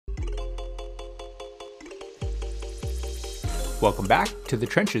Welcome back to The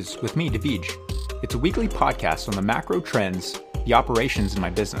Trenches with me, David. It's a weekly podcast on the macro trends, the operations in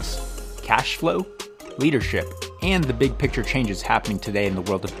my business, cash flow, leadership, and the big picture changes happening today in the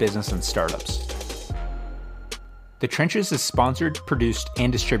world of business and startups. The Trenches is sponsored, produced,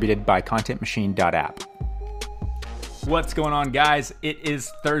 and distributed by ContentMachine.app. What's going on, guys? It is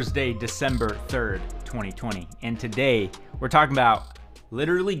Thursday, December 3rd, 2020, and today we're talking about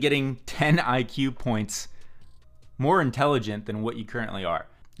literally getting 10 IQ points more intelligent than what you currently are.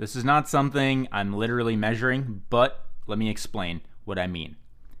 This is not something I'm literally measuring, but let me explain what I mean.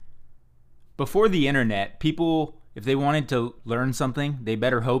 Before the internet, people, if they wanted to learn something, they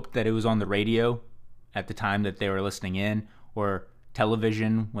better hope that it was on the radio at the time that they were listening in, or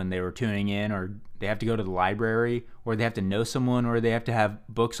television when they were tuning in, or they have to go to the library, or they have to know someone, or they have to have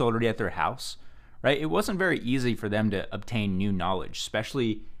books already at their house, right? It wasn't very easy for them to obtain new knowledge,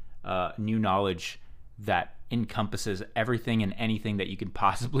 especially new knowledge that encompasses everything and anything that you could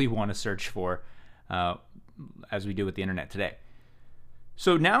possibly want to search for, as we do with the internet today.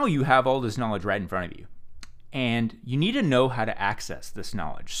 So now you have all this knowledge right in front of you, and you need to know how to access this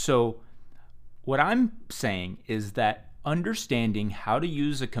knowledge. So what I'm saying is that understanding how to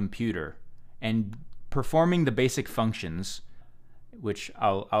use a computer and performing the basic functions, which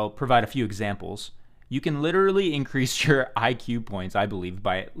I'll provide a few examples, you can literally increase your IQ points, I believe,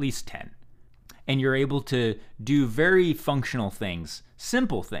 by at least 10. And you're able to do very functional things,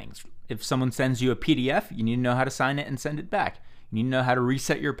 simple things. If someone sends you a PDF, you need to know how to sign it and send it back. You need to know how to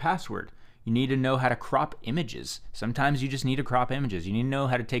reset your password. You need to know how to crop images. Sometimes you just need to crop images. You need to know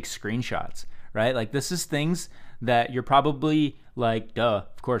how to take screenshots, right? Like, this is things that you're probably like, duh,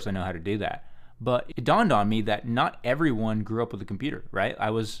 of course I know how to do that. But it dawned on me that not everyone grew up with a computer, right?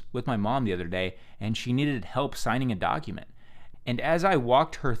 I was with my mom the other day, and she needed help signing a document. And as I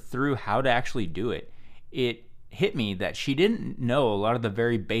walked her through how to actually do it, it hit me that she didn't know a lot of the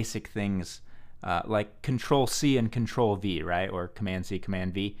very basic things, like Control C and Control V, right? Or Command C,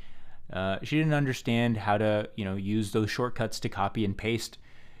 Command V. She didn't understand how to, use those shortcuts to copy and paste.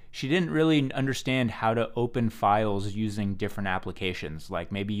 She didn't really understand how to open files using different applications.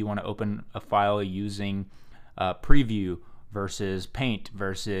 Like, maybe you want to open a file using Preview versus Paint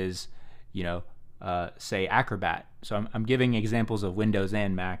versus, say Acrobat. So I'm giving examples of Windows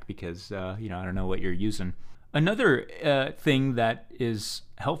and Mac because, I don't know what you're using. Another thing that is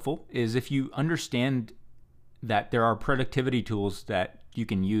helpful is if you understand that there are productivity tools that you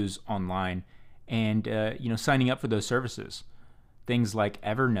can use online and, signing up for those services. Things like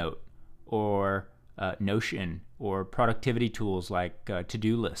Evernote or Notion or productivity tools like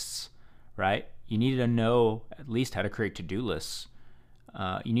to-do lists, right? You need to know at least how to create to-do lists.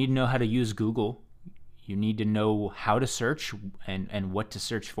 You need to know how to use Google. You need to know how to search and what to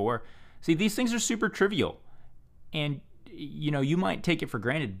search for. See, these things are super trivial, and you might take it for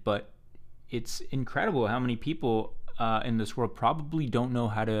granted, but it's incredible how many people in this world probably don't know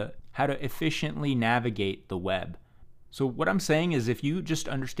how to efficiently navigate the web. So what I'm saying is, if you just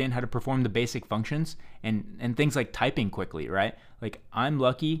understand how to perform the basic functions and things like typing quickly, right? Like, I'm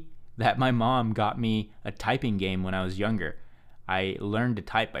lucky that my mom got me a typing game when I was younger. I learned to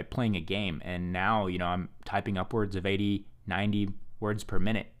type by playing a game, and now, I'm typing upwards of 80, 90 words per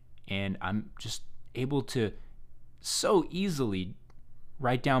minute, and I'm just able to so easily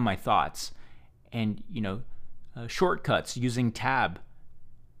write down my thoughts and, shortcuts using tab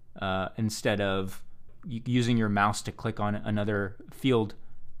instead of using your mouse to click on another field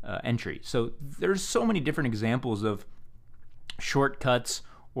entry. So there's so many different examples of shortcuts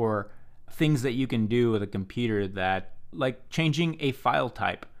or things that you can do with a computer, that, like changing a file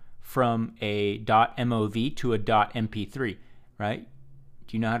type from a .mov to a .mp3, right?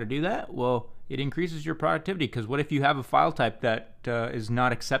 Do you know how to do that? Well, it increases your productivity, because what if you have a file type that is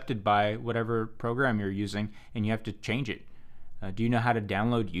not accepted by whatever program you're using and you have to change it? Do you know how to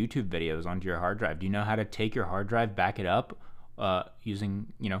download YouTube videos onto your hard drive? Do you know how to take your hard drive, back it up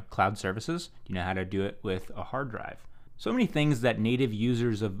using cloud services? Do you know how to do it with a hard drive? So many things that native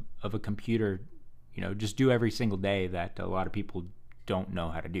users of a computer just do every single day that a lot of people don't know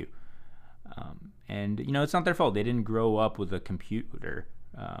how to do. And it's not their fault. They didn't grow up with a computer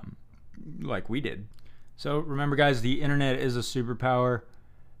like we did. So remember, guys, the internet is a superpower.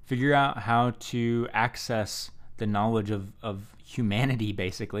 Figure out how to access the knowledge of humanity,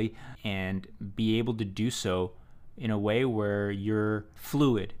 basically, and be able to do so in a way where you're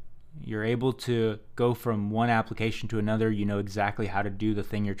fluid. You're able to go from one application to another. You know exactly how to do the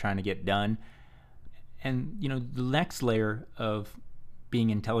thing you're trying to get done. And the next layer of being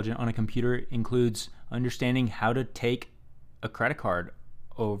intelligent on a computer includes understanding how to take a credit card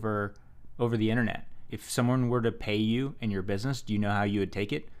over the internet. if someone were to pay you in your business, do you know how you would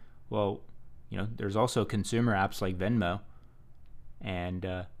take it? Well, there's also consumer apps like Venmo and,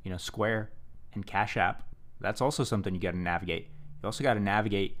 Square and Cash App. That's also something you got to navigate. You also got to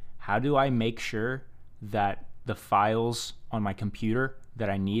navigate, how do I make sure that the files on my computer that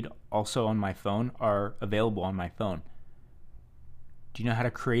I need also on my phone are available on my phone? Do you know how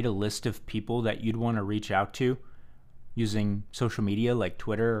to create a list of people that you'd want to reach out to using social media like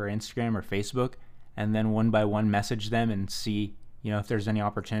Twitter or Instagram or Facebook, and then one by one message them and see, if there's any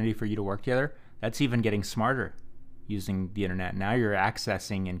opportunity for you to work together? That's even getting smarter using the internet. Now you're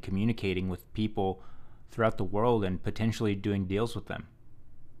accessing and communicating with people throughout the world and potentially doing deals with them.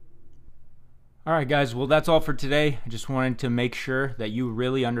 All right, guys, well, that's all for today. I just wanted to make sure that you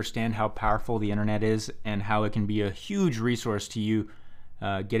really understand how powerful the internet is and how it can be a huge resource to you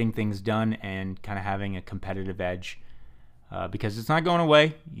getting things done and kind of having a competitive edge, because it's not going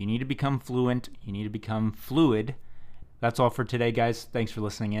away. You need to become fluent. You need to become fluid. That's all for today, guys. Thanks for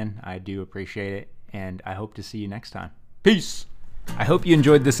listening in. I do appreciate it, and I hope to see you next time. Peace. I hope you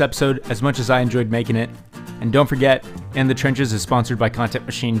enjoyed this episode as much as I enjoyed making it. And don't forget, In the Trenches is sponsored by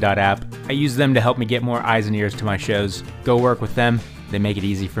ContentMachine.app. I use them to help me get more eyes and ears to my shows. Go work with them. They make it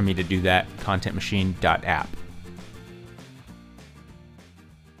easy for me to do that. ContentMachine.app.